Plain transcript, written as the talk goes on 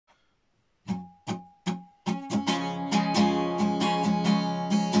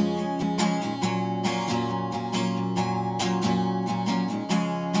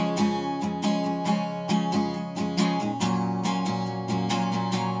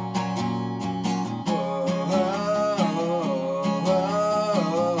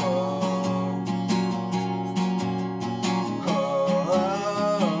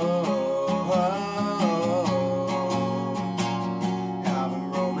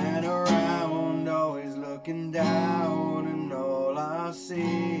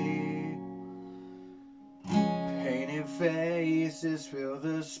faces, fill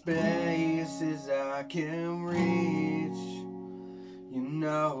the spaces I can reach. You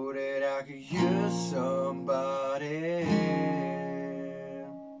know that I could use somebody.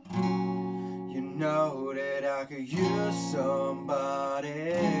 You know that I could use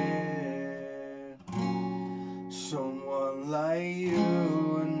somebody. Someone like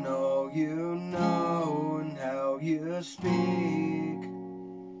you, and all you know, and how you speak.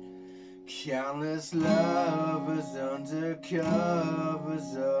 Countless lovers under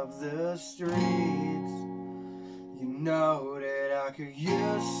covers of the streets. You know that I could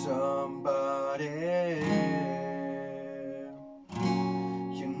use somebody.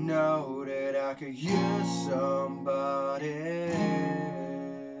 You know that I could use somebody.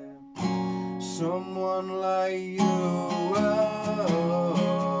 Someone like you.